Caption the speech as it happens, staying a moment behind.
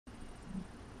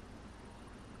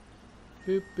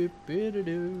Boop boop boop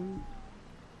doo.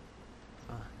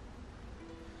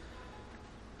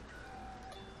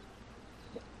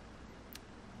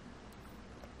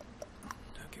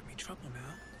 Don't give me trouble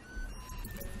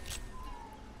now.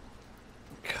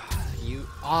 God, you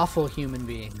awful human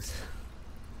beings.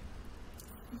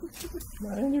 I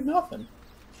didn't do nothing.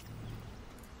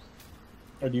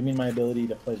 Or do you mean my ability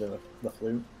to play the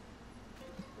flute?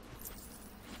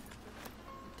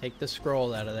 Take the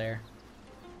scroll out of there.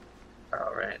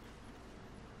 All right.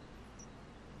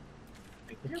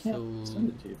 I can't send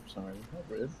it to you for some reason. How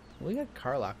rude. We got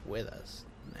Karlach with us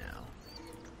now.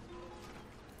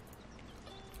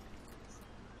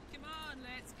 Come on,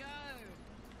 let's go.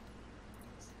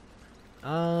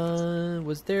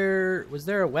 Was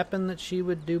there a weapon that she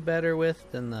would do better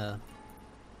with than the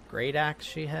great axe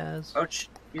she has? Oh,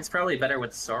 he's probably better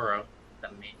with Sorrow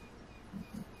than me.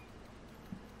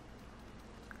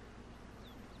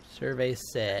 Survey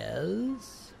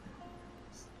says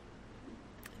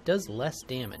it does less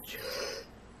damage.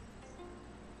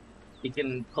 He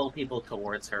can pull people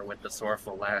towards her with the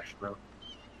Sorrowful Lash, though.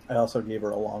 I also gave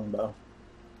her a longbow.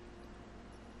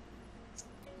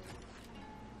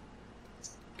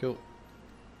 Cool.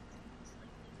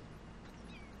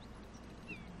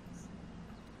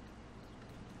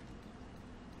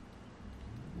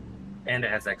 And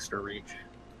it has extra reach.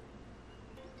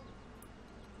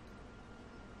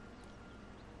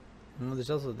 Well,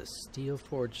 there's also the steel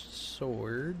forged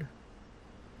sword,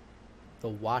 the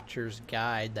Watcher's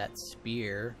Guide, that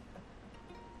spear.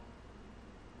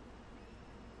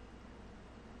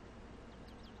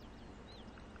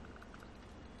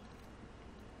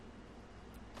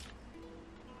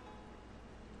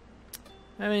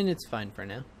 I mean, it's fine for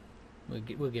now.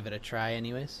 We'll give it a try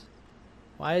anyways.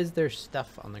 Why is there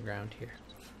stuff on the ground here?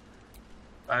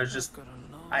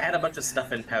 I had a bunch of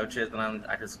stuff in pouches, and I'm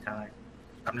just gonna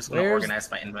organize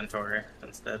my inventory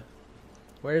instead.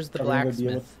 Where's the Are we gonna go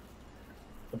deal blacksmith? with-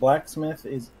 The blacksmith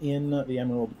is in the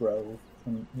Emerald Grove,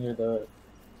 near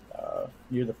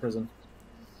the prison.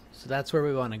 So that's where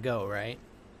we want to go, right?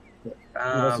 Yeah. We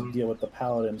also deal with the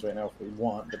paladins right now if we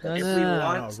want. But No, If no, we no, no,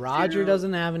 want no. Roger to-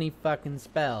 doesn't have any fucking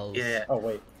spells. Yeah. Oh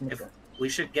wait, We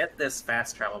should get this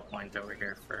fast travel point over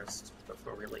here first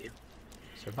before we leave.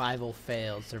 Survival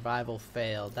failed. Survival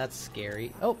failed. That's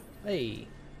scary. Oh, hey.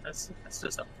 That's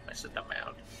just a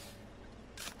mound.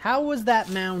 How was that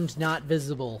mound not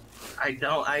visible?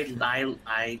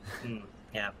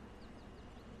 Yeah.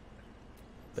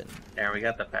 But There, we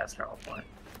got the fast travel point.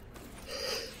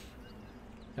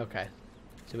 okay,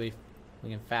 so we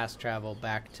can fast travel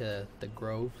back to the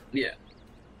Grove. Yeah.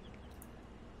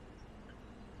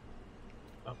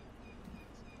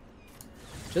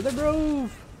 To the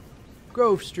Grove.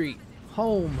 Grove Street.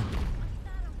 Home.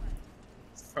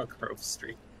 From Grove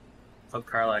Street. So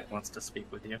Karlach wants to speak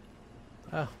with you.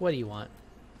 What do you want?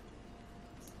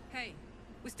 Hey,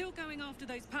 we're still going after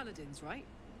those paladins, right?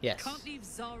 Yes. Can't leave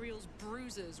Zariel's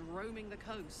bruisers roaming the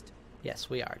coast. Yes,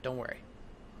 we are. Don't worry.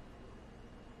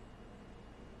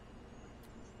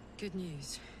 Good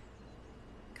news.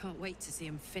 Can't wait to see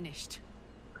him finished.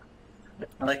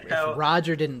 I like If how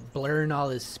Roger didn't burn all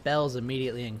his spells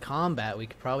immediately in combat, we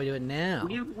could probably do it now.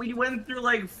 we went through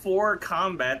like 4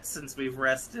 combats since we've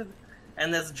rested,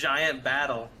 and this giant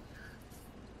battle.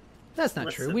 That's not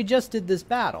Listen. true. We just did this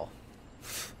battle.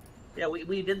 Yeah,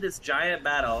 we did this giant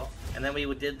battle, and then we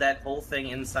did that whole thing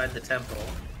inside the temple.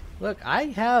 Look, I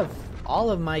have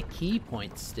all of my key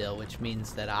points still, which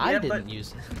means that I Yeah, didn't but-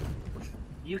 use it.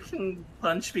 You can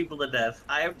punch people to death.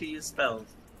 I have to use spells,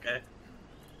 okay?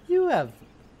 You have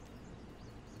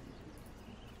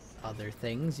other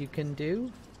things you can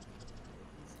do.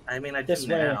 I mean, I This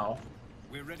do way. now.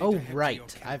 We're ready to Oh, head to your right.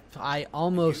 camp. I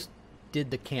almost did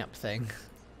the camp thing.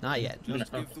 Not yet.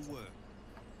 Just give the word.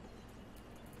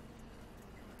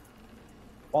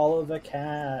 Follow the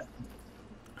cat.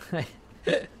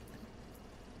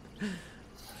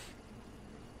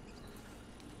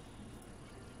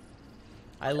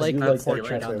 I like You the that portrait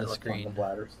picture on the of one of screen.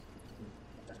 bladders.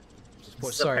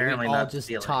 It's Sorry, apparently we all not just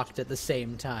stealing. talked at the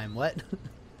same time. What?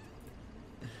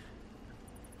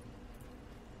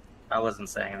 I wasn't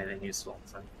saying anything useful.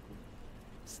 So.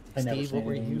 I never Steve, say what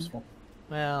were anything you? useful.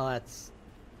 Well, that's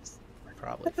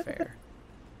probably fair.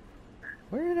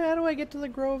 How do I get to the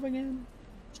Grove again?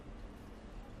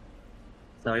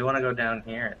 So we want to go down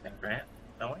here, I think, right?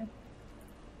 Don't we?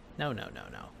 No.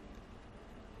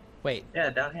 Wait. Yeah,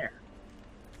 down here.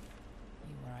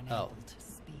 You were unable Oh. to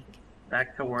speak.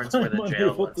 Back towards where the I'm jail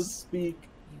unable to was. speak.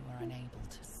 You were unable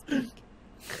to speak.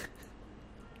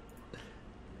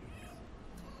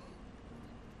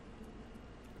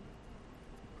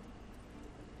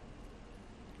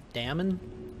 damming?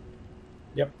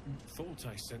 Yep. Thought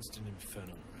I sensed an infernal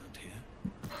around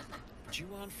here. But you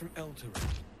aren't from Elturel.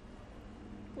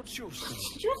 What's your story?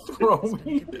 You throw Spent a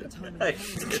me. good bit of time in the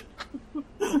Hellmouth.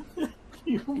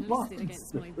 You Enlisted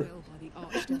against monster. my will by the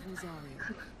Archdevil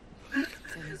Zarya.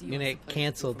 Same as you, You're I gonna get suppose,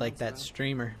 canceled from like that Elturel.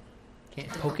 streamer. Can't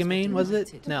The Pokemon, was it?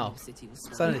 United No. when the city was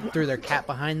small. Somebody threw their cat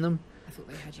behind them. I thought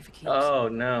they had you for keeps. Oh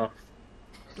no.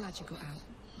 Glad you got out.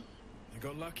 I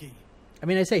got lucky. I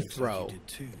mean, I say Looks like you throw. did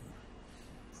too.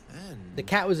 And The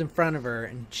cat was in front of her,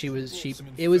 and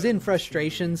it was in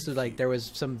frustration, so like there was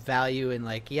some value in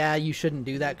like, yeah, you shouldn't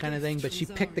do that kind of thing, but she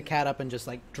picked the cat up and just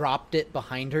like dropped it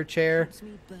behind her chair. Keeps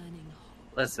me burning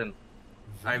hot. Listen,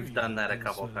 I've done that a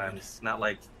couple times. Not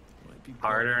like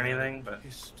hard or anything, but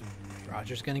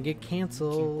Roger's gonna get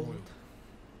canceled.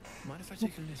 Mind if I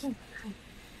take a listen? Be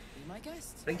my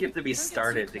guest. I think you have to be Don't get too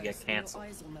started to close get or your canceled.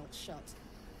 eyes will melt shut.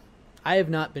 I have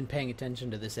not been paying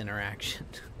attention to this interaction.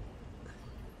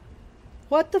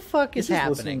 What the fuck is He's just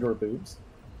listening happening? to her boobs.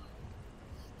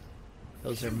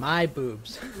 Those are my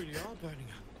boobs. You really are burning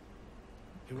up.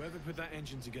 Whoever put that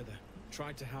engine together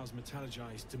tried to house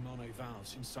metallurgized demono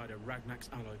valves inside a Ragnak's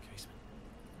alloy casement.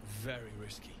 Very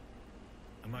risky.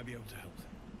 I might be able to help.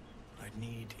 I'd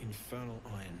need infernal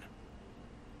iron.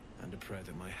 And a prayer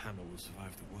that my hammer will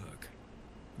survive the work.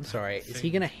 I'm sorry, is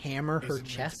he gonna hammer her Isn't meant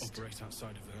to chest? operate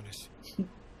outside of Ernest.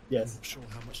 Yes. Not sure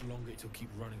how much longer it'll keep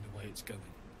running the way it's going.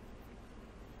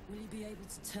 Will you be able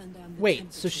to turn down the Wait,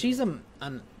 so temperature? she's an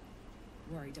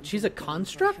Worried I'm she's gonna a go for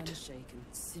construct? handshake and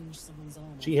singe someone's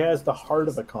arm She off. has the heart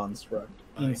of a construct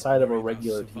I inside of a worry about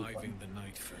regular surviving tiefling. the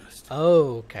night first.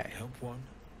 Oh, okay. Help one,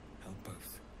 help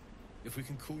both. If we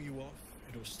can cool you off,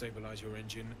 it'll stabilize your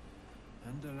engine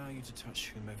and allow you to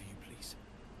touch whomever you please.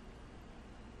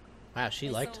 Wow, she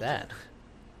Hey, liked soldier. that.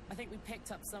 I think we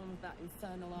picked up some of that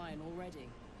infernal iron already.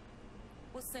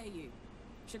 What say you?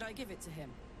 Should I give it to him?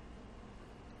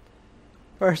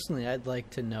 Personally, I'd like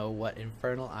to know what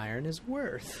infernal iron is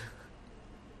worth.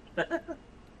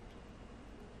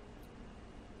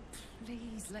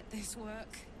 Please let this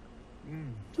work.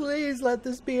 Please let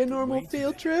this be a normal wait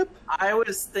field today. trip. I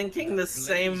was thinking the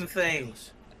same thing.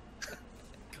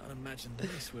 Can't imagine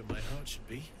this where my heart should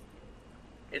be.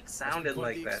 It sounded Quite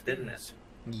like the that, didn't it? experience.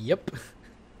 Yep.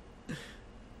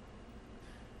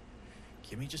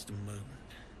 Give me just a moment.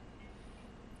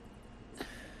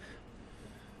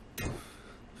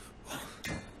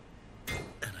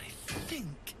 And I think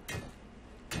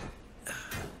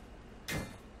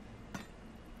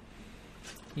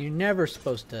You're never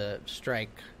supposed to strike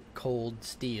cold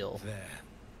steel.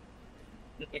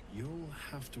 there. You'll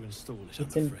have to install it,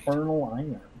 It's I'm afraid. infernal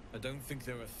iron. I don't think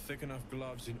there are thick enough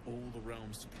gloves in all the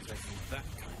realms to protect from that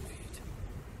kind of heat.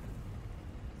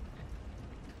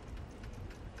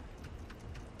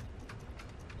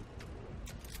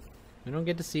 We don't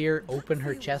get to see her open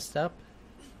her chest up.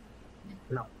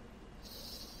 No.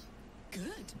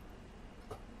 Good.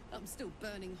 I'm still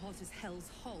burning hot as hell's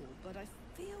hole, but I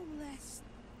feel less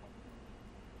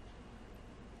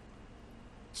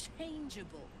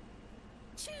changeable.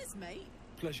 Cheers, mate.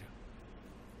 Pleasure.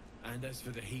 And as for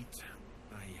the heat,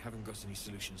 I haven't got any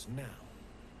solutions now,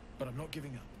 but I'm not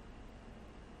giving up.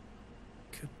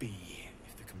 Could be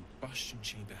if the combustion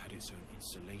chamber had its own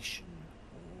insulation,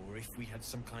 or if we had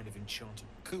some kind of enchanted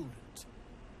coolant.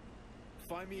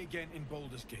 Find me again in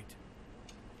Baldur's Gate.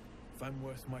 If I'm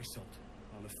worth my salt,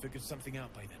 I'll have figured something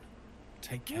out by then.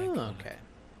 Take care. Oh, Conrad. okay.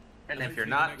 And if Hopefully you're the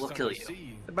not, next we'll time kill I you. see I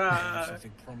have Goodbye.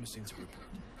 something promising to report.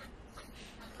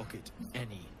 Pocket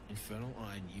any infernal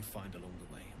iron you find along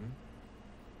the way.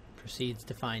 Proceeds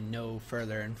to find no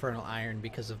further infernal iron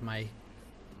because of my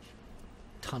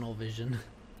tunnel vision.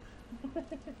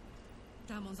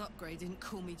 Damon's upgrade didn't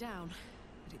cool me down,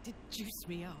 but it did juice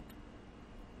me up.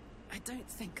 I don't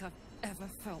think I've ever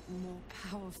felt more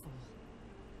powerful.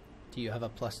 Do you have a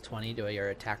 +20 to your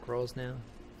attack rolls now?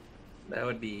 That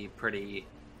would be pretty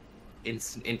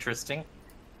interesting.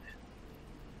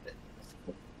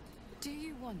 Do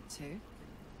you want to?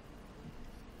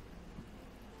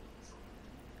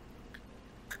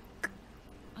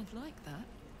 I'd like that.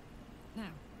 Now,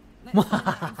 let's find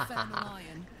that infernal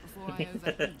iron before I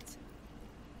overheat.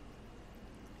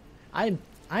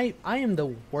 I am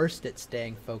the worst at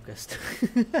staying focused.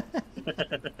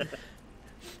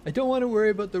 I don't want to worry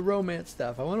about the romance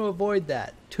stuff. I want to avoid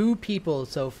that. 2 people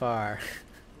so far.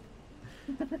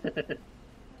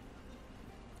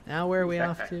 Now where are we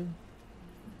off Backpack. to?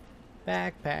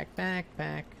 Backpack,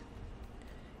 backpack.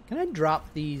 Can I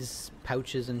drop these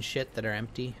pouches and shit that are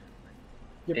empty?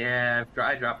 Yep. Yeah,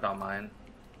 I dropped all mine.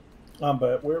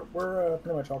 But we're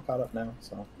pretty much all caught up now,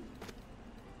 so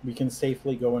We can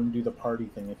safely go and do the party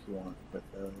thing if you want with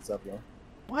Zevlor.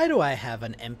 Why do I have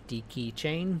an empty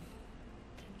keychain?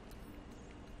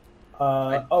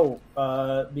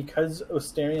 Because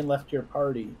Osterian left your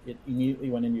party, it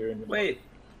immediately went into your inventory. Wait.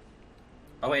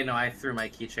 Oh wait, no, I threw my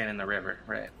keychain in the river.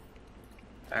 Right.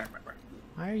 I remember.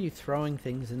 Why are you throwing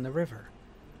things in the river?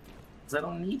 Because I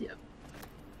don't need it.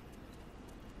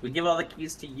 We give all the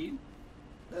keys to you.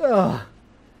 Ugh.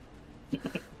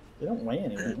 They don't weigh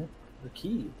anything. They're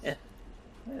keys. Yeah.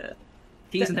 Yeah.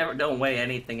 Keys never don't weigh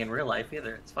anything in real life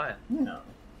either. It's fine. Yeah, of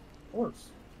course.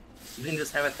 You can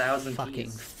just have 1,000 Fucking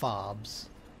keys. fobs.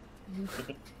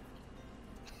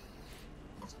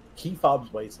 Key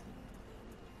fobs weighs.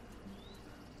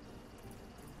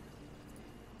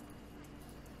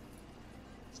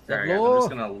 There we go. I'm just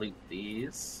gonna loot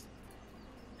these.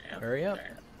 Yeah, Hurry up.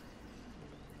 there.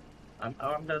 I'm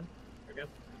done. We're good.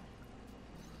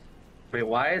 Wait,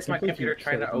 why is my Can't believe computer you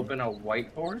trying to killed me. open a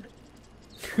whiteboard?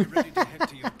 We're ready to head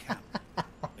to your camp.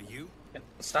 Are you?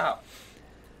 Stop.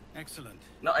 Excellent.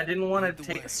 No, I didn't want Lead to the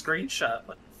take way. a screenshot.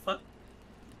 What the fuck?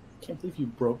 Can't believe you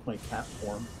broke my cat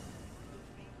form.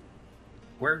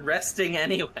 We're resting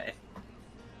anyway.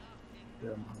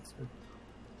 You're a monster.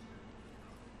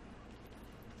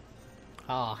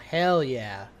 Oh, hell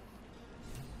yeah.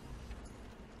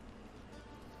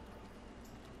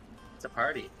 It's a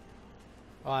party.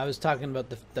 Oh, I was talking about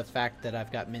the fact that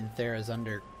I've got Minthera's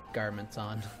undergarments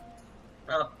on.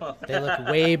 Oh. They look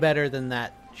way better than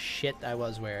that shit I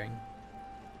was wearing.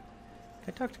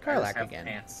 Can I talk to I just Karlak have again?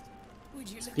 pants. Would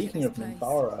you look Speaking at of this place?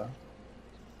 Minthara,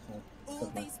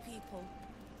 All these people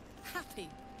happy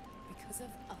because of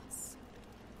us.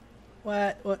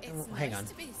 What? It's Hang nice on.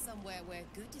 to be somewhere where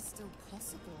good is still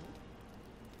possible.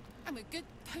 And with good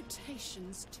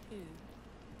potations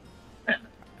too.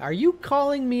 Are you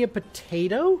calling me a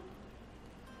potato?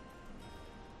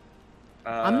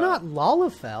 I'm not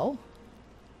Lalafell.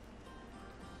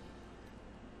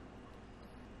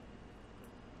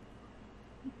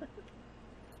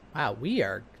 Wow, we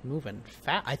are moving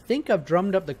fast. I think I've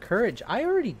drummed up the courage. I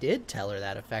already did tell her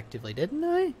that effectively, didn't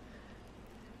I?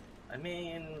 I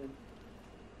mean,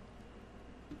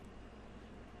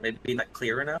 maybe not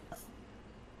clear enough.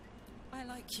 I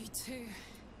like you too.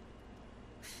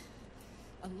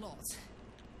 A lot.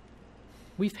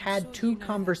 We've had Sure two you know that by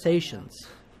now. conversations.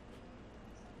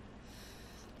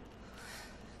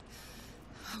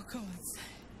 Oh God.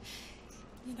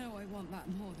 You know I want that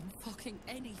more than fucking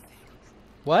anything.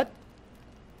 What?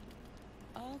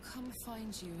 I'll come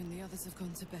find you when the others have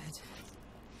gone to bed.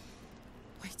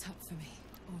 Wait up for me,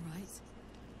 alright?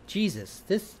 Jesus,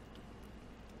 this...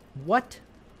 What?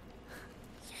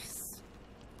 Yes.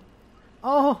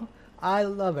 Oh, I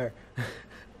love her.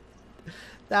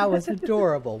 That was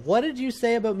adorable. What did you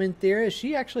say about Minthera? Is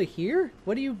she actually here?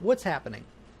 What's happening?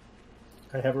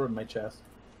 I have her in my chest.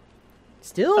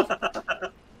 Still?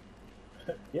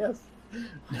 Yes.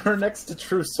 Her next to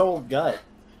True Soul Gut.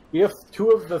 We have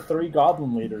 2 of the 3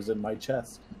 goblin leaders in my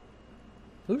chest.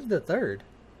 Who's the third?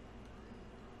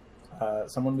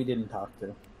 Someone we didn't talk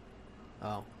to.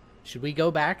 Oh. Should we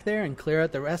go back there and clear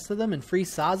out the rest of them and free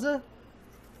Saza?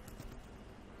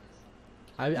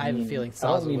 I have a mean, feeling I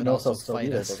don't Saza even would know if also they'll still fight be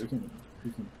there, us. but we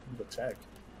can go check.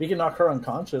 We can knock her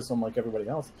unconscious unlike everybody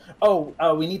else. Oh,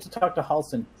 we need to talk to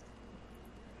Halson.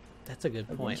 That's a good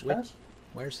Have point. you reached that?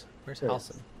 Where's There.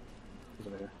 Halson? He's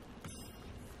over here.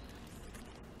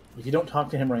 If you don't talk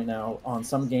to him right now, on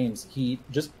some games, he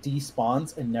just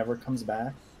despawns and never comes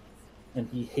back. And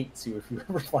he hates you if you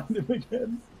ever find him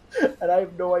again. And I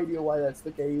have no idea why that's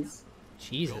the case. Go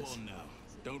Jesus. on now.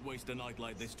 Don't waste a night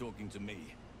like this talking to me.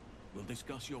 We'll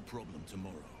discuss your problem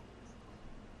tomorrow.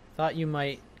 Thought you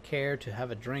might care to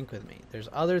have a drink with me. There's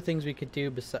other things we could do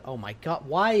besides... Oh my god,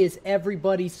 why is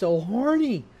everybody so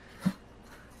horny?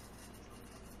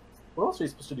 What else are you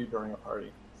supposed to do during a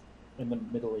party? In the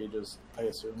Middle Ages, I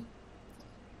assume.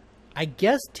 I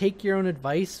guess take your own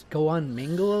advice, go on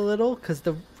mingle a little, because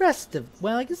the rest of...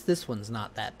 Well, I guess this one's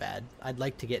not that bad. I'd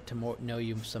like to get to know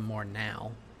you some more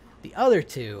now. The other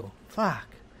two, fuck.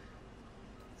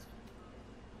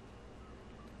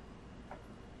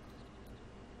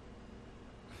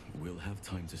 We'll have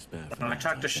time to spare for I that,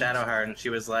 talked to think. Shadowheart and she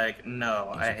was like, "No,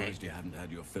 I'm I hate surprised you." you haven't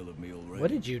had your fill of me already.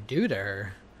 What did you do to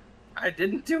her? I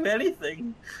didn't do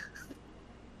anything.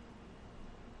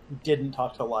 Didn't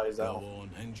talk to Go Liza, on,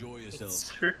 enjoy yourself. It's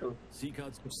true. Seek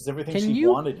out which is everything Can she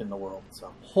you- wanted in the world.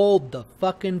 So Hold the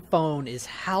fucking phone. Is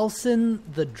Halson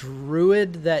the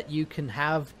druid that you can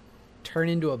have turn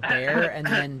into a bear and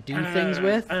then do things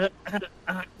with?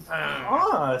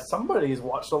 Somebody's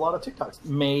watched a lot of TikToks.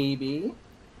 Maybe.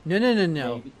 No.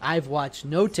 Maybe. I've watched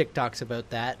no TikToks about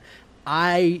that.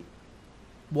 I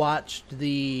watched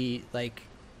the like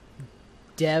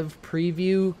dev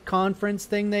preview conference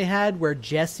thing they had where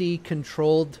Jesse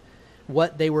controlled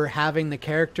what they were having the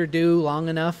character do long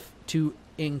enough to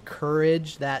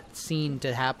encourage that scene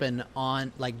to happen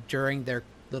on like during their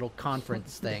little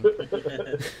conference thing.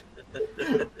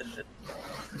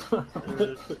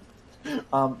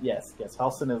 Yes,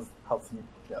 Halsin,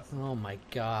 yes. Oh my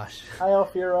gosh. Hi,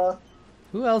 Alfira.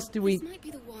 Who else do we This might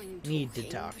be the wine need to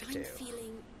talking, talk but to? I'm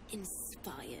feeling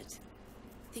inspired.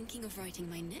 Thinking of writing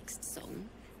my next song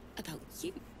about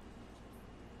you.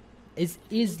 Is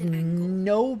The angle.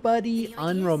 nobody The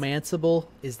ideas. unromanceable?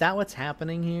 Is that what's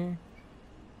happening here?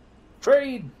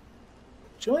 Trade!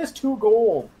 She only has 2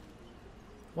 gold.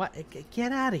 What?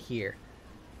 Get out of here.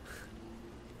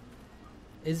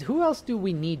 Who else do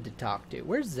we need to talk to?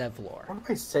 Where's Zevlor? What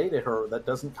do I say to her that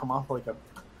doesn't come off like a...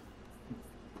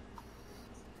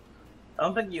 I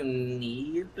don't think you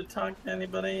need to talk to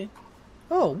anybody.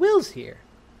 Oh, Will's here.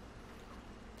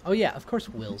 Oh yeah, of course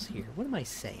Will's here. What am I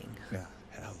saying? Yeah,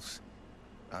 hells.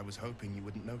 I was hoping you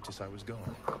wouldn't notice I was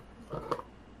gone.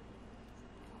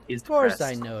 He's Of course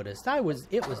depressed. I noticed.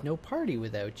 It was no party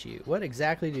without you. What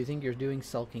exactly do you think you're doing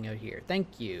sulking out here?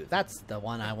 Thank you. That's the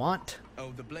one I want.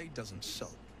 Oh, the blade doesn't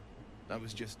sulk. I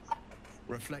was just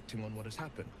reflecting on what has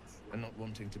happened and not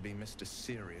wanting to be Mr.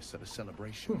 Serious at a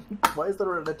celebration. Why is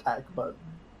there an attack button?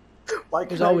 Why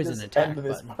There's can't I always just an attack end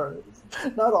this button.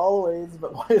 part? Not always,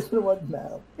 but why is there one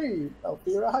now? Hey,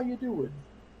 Alfira, how you doing?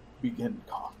 Begin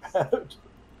combat.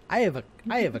 I have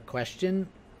a question.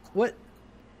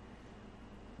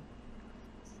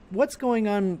 What's going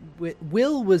on with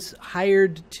Will was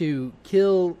hired to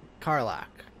kill Karlach,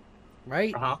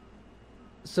 right? Uh-huh.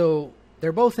 So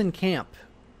they're both in camp.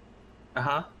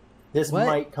 Uh-huh. This What?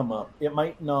 might come up. It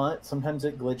might not. Sometimes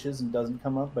it glitches and doesn't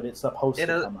come up, but it's supposed to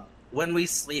It'll- come up. When we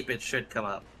sleep, it should come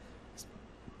up.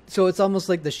 So it's almost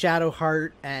like the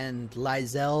Shadowheart and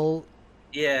Lysel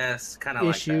Yes, kind of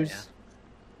like issues. that,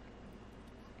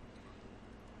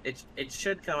 yeah. It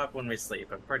should come up when we sleep,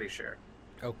 I'm pretty sure.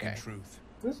 Okay. In truth,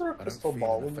 Is there a I don't crystal feel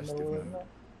ball in a in the festive middle of mood. that?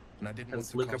 and I didn't want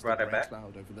Has to Luca cast brought a it grey back?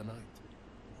 cloud over the night.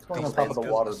 It's going on These top of the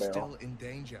things water are barrel. still in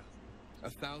danger.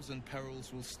 1,000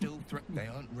 perils will still threaten. They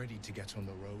aren't ready to get on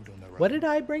the road on their own. What did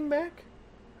I bring back?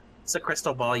 It's a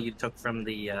crystal ball you took from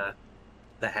the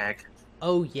hag.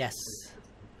 Oh yes.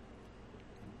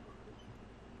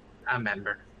 I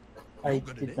remember. I You're good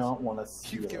at did it. not want to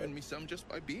see You've it. given me some just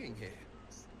by being here.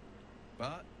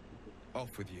 But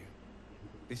off with you.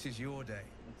 This is your day.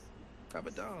 Have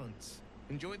a dance.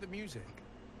 Enjoy the music.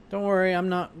 Don't worry, I'm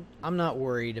not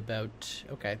worried about.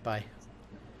 Okay, bye.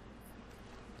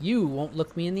 You won't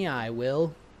look me in the eye,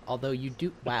 Will. Although you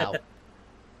do. Wow.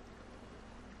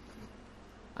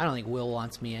 I don't think Will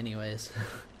wants me anyways.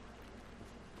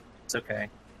 It's okay.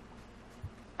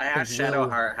 I asked Will-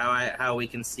 Shadowheart how we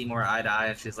can see more eye to eye,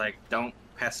 and she's like, "Don't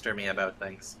pester me about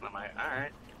things." And I'm like, "All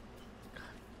right."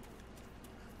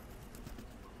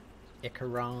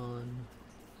 Icaron.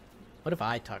 What if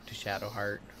I talk to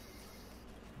Shadowheart?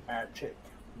 Magic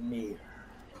mirror.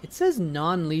 It says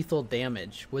non-lethal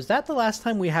damage. Was that the last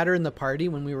time we had her in the party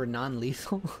when we were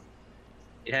non-lethal?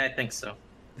 Yeah, I think so.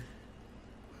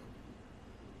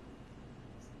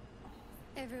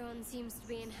 Everyone seems to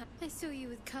be in. I saw you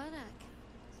with Karlach.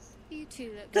 You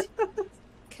two looked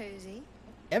cozy.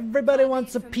 Everybody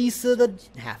wants a piece of the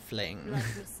halfling.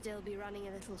 Life must still be running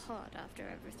a little hot after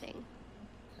everything.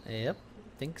 Yep,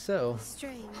 think so.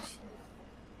 Strange.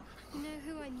 You know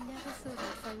who I never thought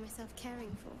I'd find myself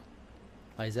caring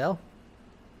for? Lysel?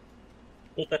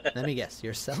 Let me guess,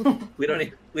 yourself? We don't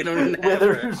even have her.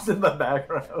 Withers in the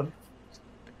background.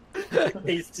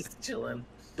 He's just chilling.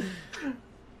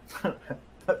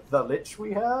 The lich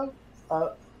we have?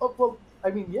 Oh, well,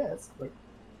 I mean, yes. But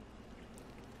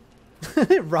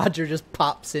Roger just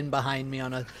pops in behind me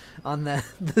on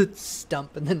the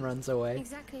stump and then runs away.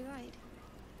 Exactly right.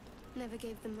 Never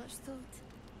gave them much thought.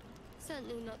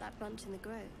 Certainly not that bunch in the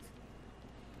grove.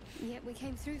 Yet we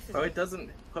came through for Oh, them. it doesn't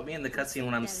put me in the cutscene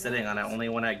when I'm sitting on it, only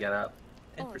when I get up.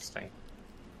 Interesting.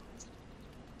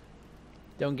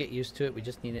 Don't get used to it, we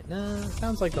just need it. No,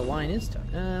 sounds like the line is tough.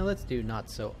 Let's do not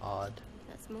so odd.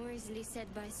 That's more easily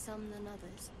said by some than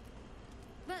others.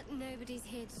 But nobody's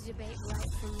here to debate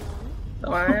right from wrong.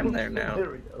 Oh, I am there now.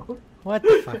 there we go. What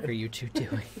the fuck are you two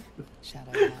doing?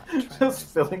 Shadowheart Just trembles,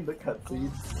 filling the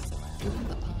cutscenes. glances around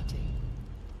the party.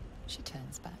 She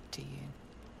turns back to you,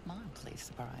 mildly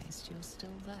surprised you're still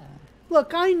there.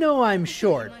 Look, I know I'm I thought you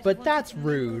short, might have but wanted that's to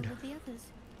mingle rude. with the others.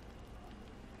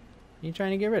 You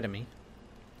trying to get rid of me?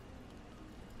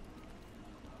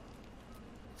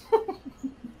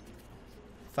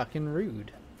 Fucking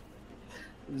rude.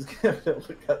 I'm just gonna build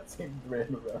a cutscene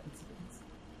random around.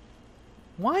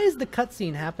 Why is the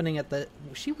cutscene happening at the...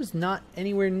 She was not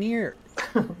anywhere near...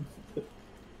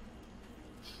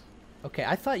 Okay,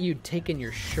 I thought you'd taken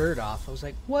your shirt off. I was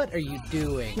like, what are you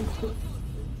doing?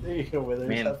 There you go, Withers.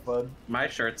 Man. Have fun. My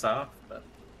shirt's off, but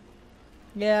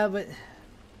Yeah, but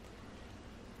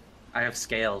I have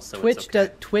scales, so Twitch it's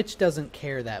okay. Twitch doesn't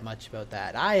care that much about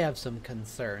that. I have some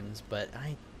concerns, but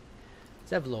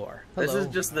Zevlor. This Hello. is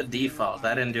just the default.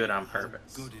 I didn't do it on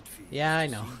purpose. Good it feels Yeah, I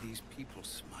to know. see these people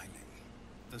smiling.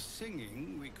 The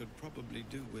singing we could probably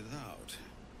do without,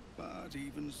 but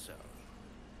even so,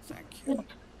 thank you.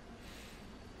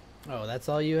 Oh, that's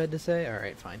all you had to say?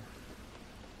 Alright, fine.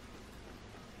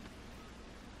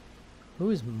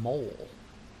 Who is Mole?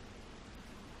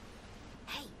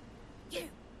 Hey, you!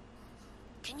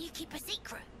 Can you keep a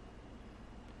secret?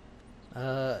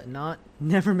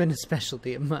 Never been a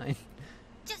specialty of mine.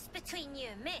 Just between you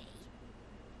and me?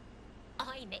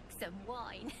 I mix some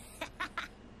wine.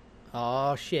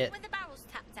 Oh shit. When the barrel's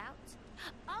tapped out,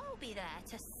 I'll be there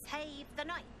to save the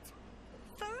night.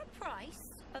 For a price,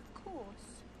 of course.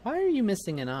 Why are you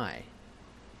missing an eye?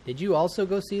 Did you also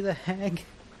go see the hag?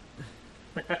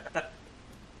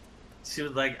 She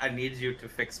was like, I need you to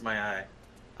fix my eye.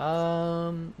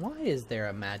 Why is there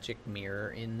a magic mirror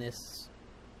in this?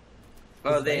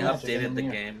 Oh, Is they there magic in updated the the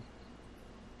mirror? game.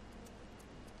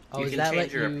 Oh, You is can that change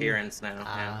let your you... appearance now. Yeah.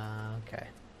 Ah, okay.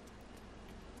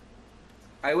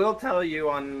 I will tell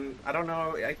you on... I don't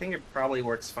know, I think it probably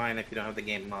works fine if you don't have the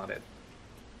game modded.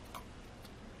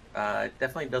 It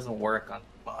definitely doesn't work on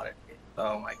modded.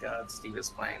 Oh my god, Steve is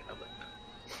playing.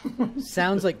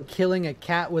 Sounds like killing a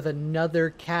cat with another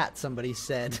cat, somebody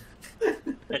said.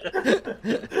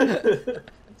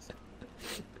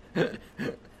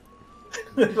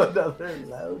 Another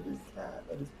loud cat.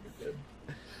 That is pretty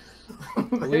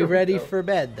good. Are we ready for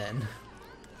bed then?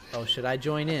 Oh, should I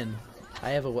join in? I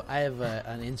have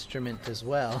an instrument as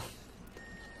well.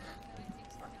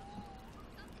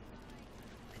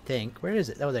 I think. Where is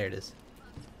it? Oh, there it is.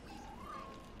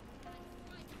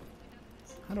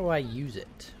 How do I use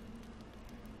it?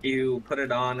 You put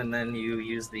it on and then you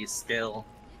use the skill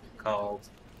called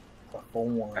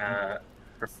perform.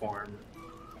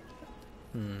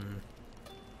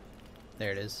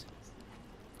 There it is.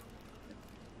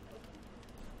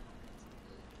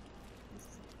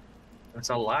 It's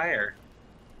a liar.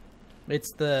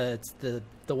 It's the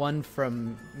one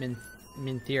from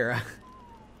Minthira.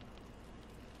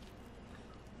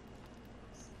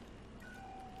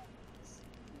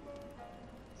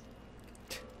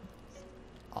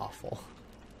 Awful.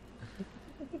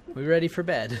 We ready for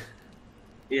bed?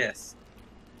 Yes.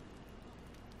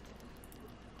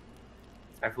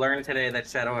 I've learned today that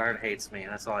Shadowheart hates me.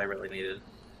 That's all I really needed.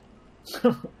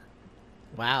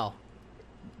 Wow.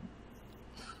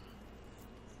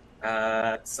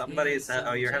 Somebody said,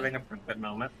 "Oh, you're having a prophet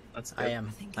moment." That's good. I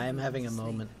am. I am having a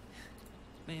moment.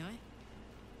 May I?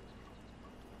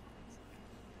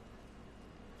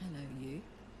 Hello, you.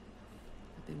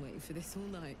 I've been waiting for this all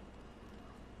night.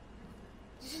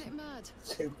 Isn't it mad?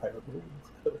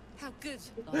 How good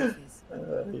life is.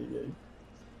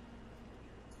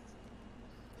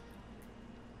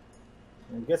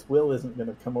 I guess Will isn't going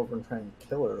to come over and try and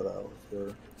kill her, though.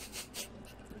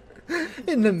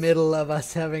 In the middle of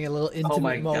us having a little intimate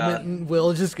my moment, God. and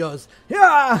Will just goes,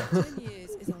 "Yeah!" 10 years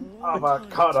is a long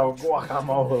Avocado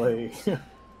guacamole.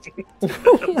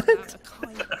 Without a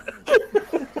kind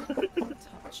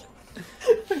touch.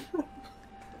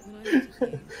 When I look at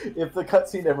you, If the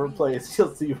cutscene ever plays,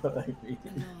 you'll see what I mean.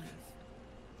 alive.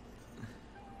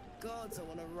 Gods, I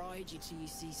want to ride you till you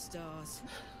see stars.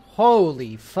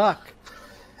 Holy fuck.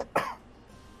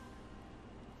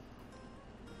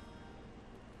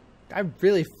 I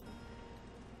really...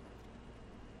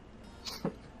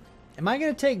 Am I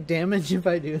gonna take damage if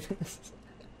I do this?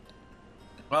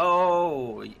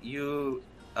 Oh, you.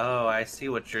 Oh, I see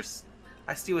what you're.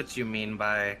 I see what you mean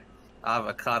by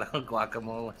avocado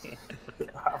guacamole.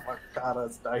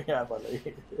 Avocados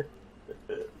diaboli.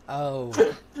 Oh,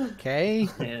 okay.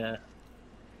 Yeah.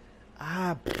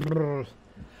 Ah, brr.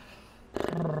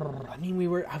 Brr. I mean,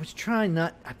 I was trying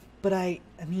not, but I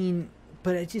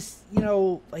just,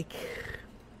 like...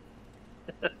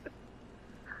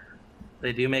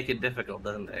 They do make it difficult,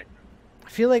 don't they? I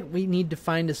feel like we need to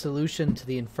find a solution to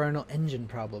the infernal engine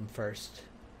problem first.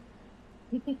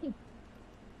 I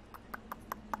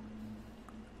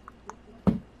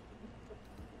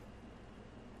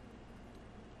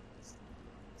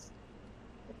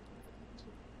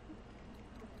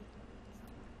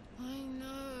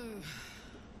know.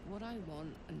 What I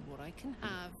want and what I can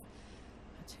have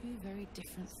are two very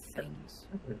different things.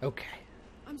 Okay.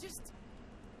 I'm just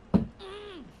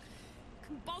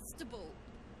combustible.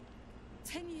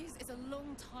 10 years is a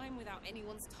long time without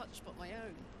anyone's touch but my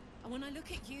own. And when I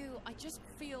look at you, I just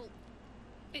feel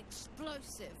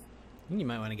explosive. You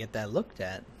might want to get that looked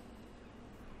at.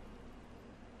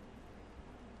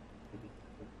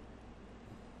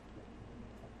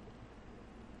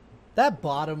 That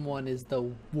bottom one is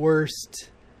the worst.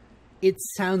 It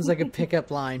sounds like a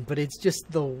pickup line, but it's just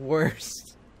the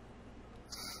worst.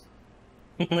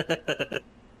 I'll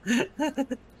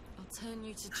turn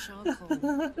you to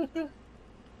charcoal.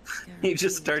 You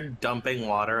just start dumping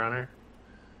water on her.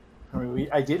 I mean,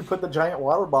 I did put the giant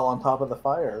water ball on top of the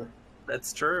fire.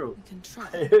 That's true.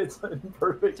 It's in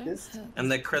perfect distance.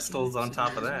 And the crystals on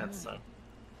top of that, so.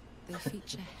 They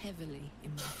feature heavily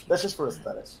in my future. That's just for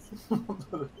aesthetics.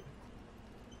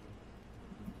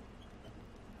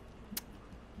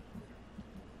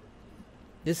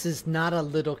 This is not a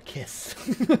little kiss.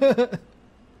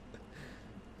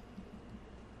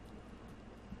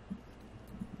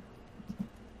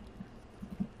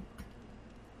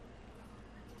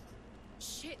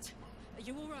 Shit! Are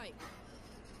you alright?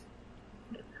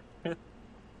 You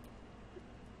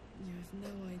have no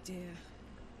idea.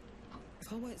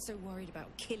 If I weren't so worried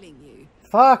about killing you,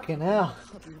 Fucking hell.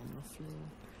 huddle on the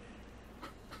floor.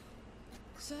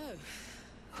 So,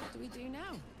 what do we do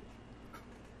now?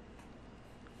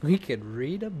 We could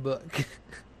read a book.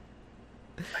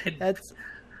 That's...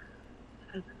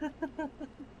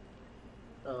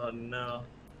 Oh no.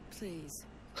 Please.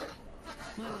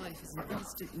 My life is an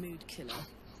instant mood killer.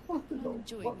 I'm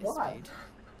enjoying this food.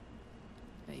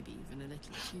 Maybe even a little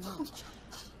too much.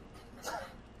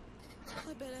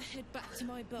 I better head back to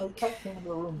my My bunk. cat came into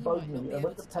the room, bugged me. I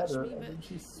went to pet her, and then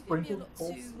she sprinted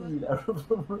full speed out of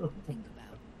the room.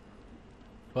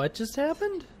 What just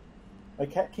happened? My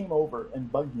cat came over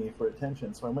and bugged me for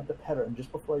attention, so I went to pet her, and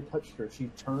just before I touched her, she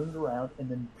turned around and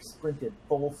then sprinted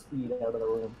full speed out of the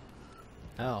room.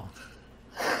 Oh.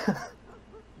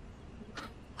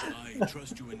 I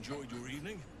trust you enjoyed your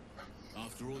evening.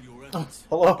 After all your efforts,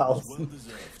 Hello, it was Allison. well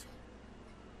deserved.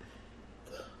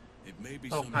 It may be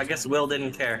Oh, some I guess time Will before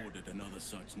didn't you're care. afforded another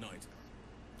such night.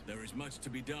 There is much to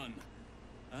be done,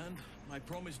 and I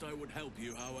promised I would help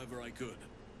you however I could.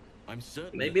 I'm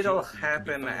certain Maybe that it'll Josie can be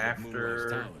happen found at Moonrise after.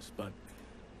 Towers, but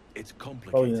it's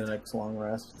complicated. Probably the next long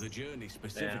rest. The journey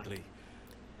specifically,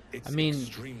 it's I mean,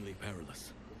 extremely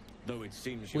perilous. Though it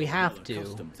seems we you're have well to.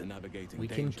 accustomed to navigating We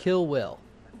can danger. kill Will.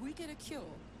 We get a cure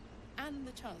and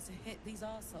the chance to hit these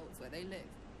arseholes where they live.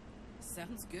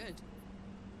 Sounds good.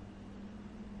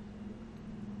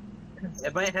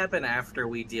 It might happen after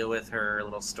we deal with her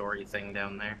little story thing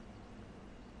down there.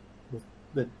 With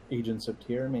the Agents of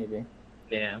Tyr, maybe.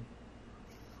 Yeah.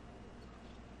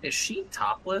 Is she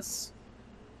topless?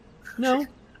 No.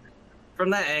 From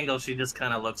that angle, she just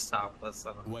kind of looks topless.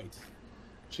 So. Wait.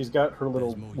 She's got her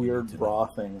little There's more you weird need to bra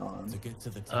thing on. To get to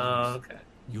the Oh, towers, okay.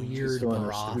 you'll Weird just Still in her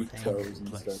bra street thing. clothes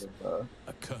Place. instead of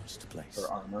a cursed place. her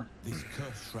armor. This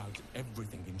curse shrouds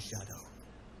everything in shadow.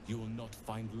 You will not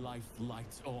find life,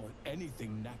 light, or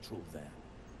anything natural there.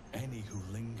 Any who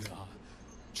linger are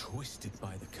twisted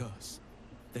by the curse.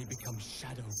 They become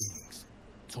shadow beings,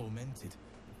 tormented,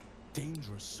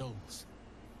 dangerous souls.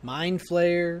 Mind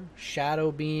Flayer,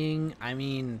 Shadow Being. I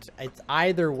mean, it's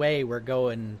either way we're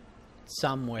going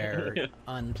somewhere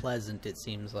unpleasant, it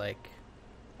seems like.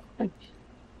 Yeah,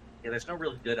 there's no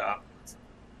real good options.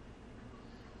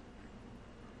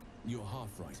 You're half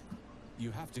right.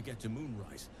 You have to get to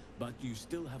Moonrise, but you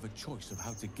still have a choice of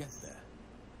how to get there.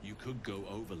 You could go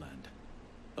overland,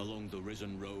 along the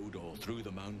Risen Road or through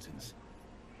the mountains.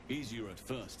 Easier at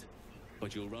first,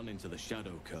 but you'll run into the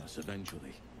Shadow Curse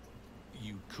eventually.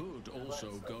 You could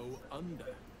also go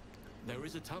under. There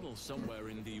is a tunnel somewhere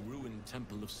in the ruined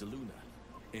Temple of Selûne.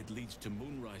 It leads to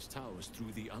Moonrise Towers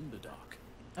through the Underdark.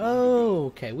 Oh,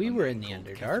 okay. We A were man in the called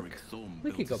Underdark. Ketheric Thorm We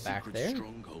built could go a back secret there.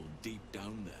 stronghold deep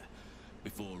down there,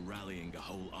 before rallying a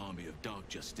whole army of dark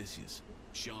justiciars,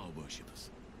 Shah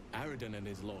worshippers. Aridon and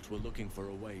his lot were looking for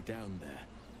a way down there.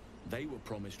 They were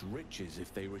promised riches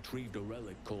if they retrieved a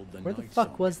relic called the Where the Night fuck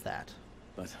Song. was that?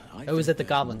 But It was think at the there's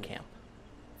Goblin more. Camp.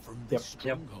 From this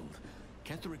stronghold,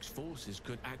 Ketheric's forces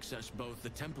could access both the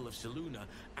Temple of Selûne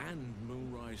and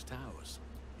Moonrise Towers.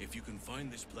 If you can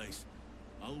find this place,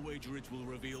 I'll wager it will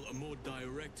reveal a more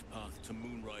direct path to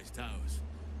Moonrise Towers.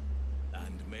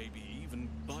 And maybe even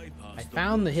bypass I the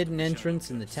found the worst hidden of Shadow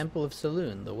entrance in the Curse. Temple of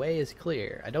Selûne. The way is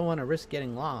clear. I don't want to risk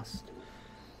getting lost.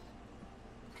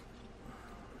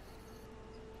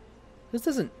 This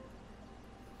doesn't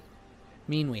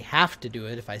mean we have to do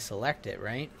it if I select it,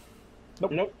 right?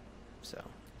 Nope. Nope. So.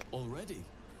 Already?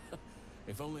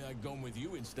 If only I'd gone with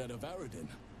you instead of Aradin.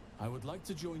 I would like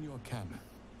to join your camp,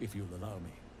 if you'll allow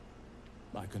me.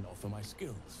 I can offer my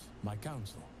skills, my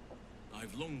counsel.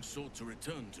 I've long sought to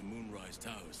return to Moonrise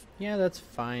Towers. Yeah, that's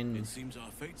fine. It seems our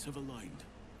fates have aligned.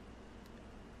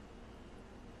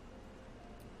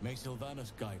 May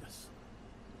Sylvanas guide us.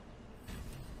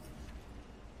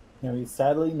 Now, he's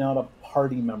sadly not a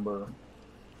party member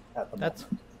at the That's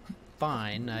moment.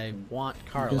 fine. I want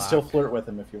Karlach. You can still flirt with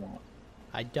him if you want.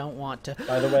 I don't want to.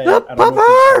 By the way, I don't know if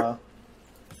you saw...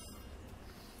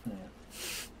 Yeah.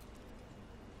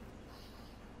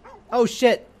 Oh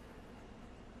shit!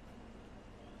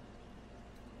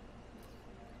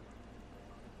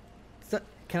 So,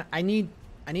 I need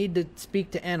to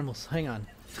speak to animals. Hang on.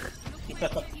 If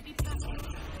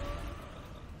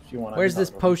you want, Where's this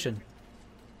potion?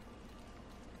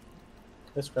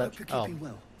 This scratch. Hope you're keeping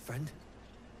well, friend.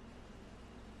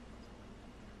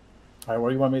 Alright, what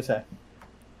do you want me to say?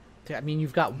 I mean,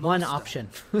 you've got one option.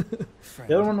 The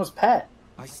other one was Pat.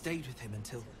 I stayed with him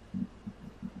until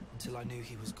I knew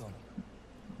he was gone.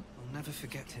 I'll never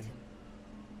forget him.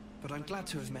 But I'm glad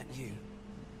to have met you.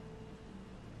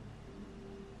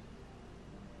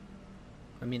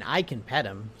 I mean, I can pet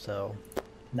him, so...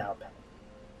 Now, Pat.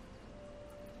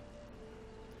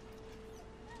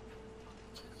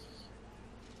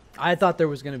 I thought there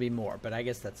was going to be more, but I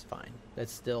guess that's fine.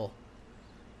 That's still...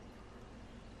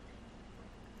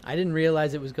 I didn't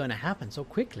realize it was going to happen so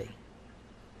quickly.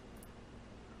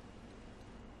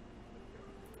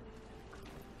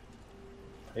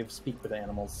 I speak with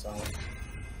animals, so...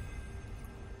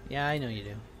 Yeah, I know you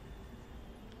do.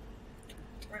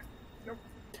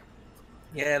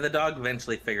 Yeah, the dog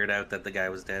eventually figured out that the guy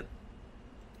was dead.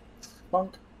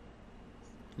 Bunk.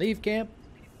 Leave camp.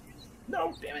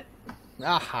 No, damn it.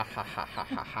 Ah ha ha ha ha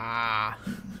ha ha.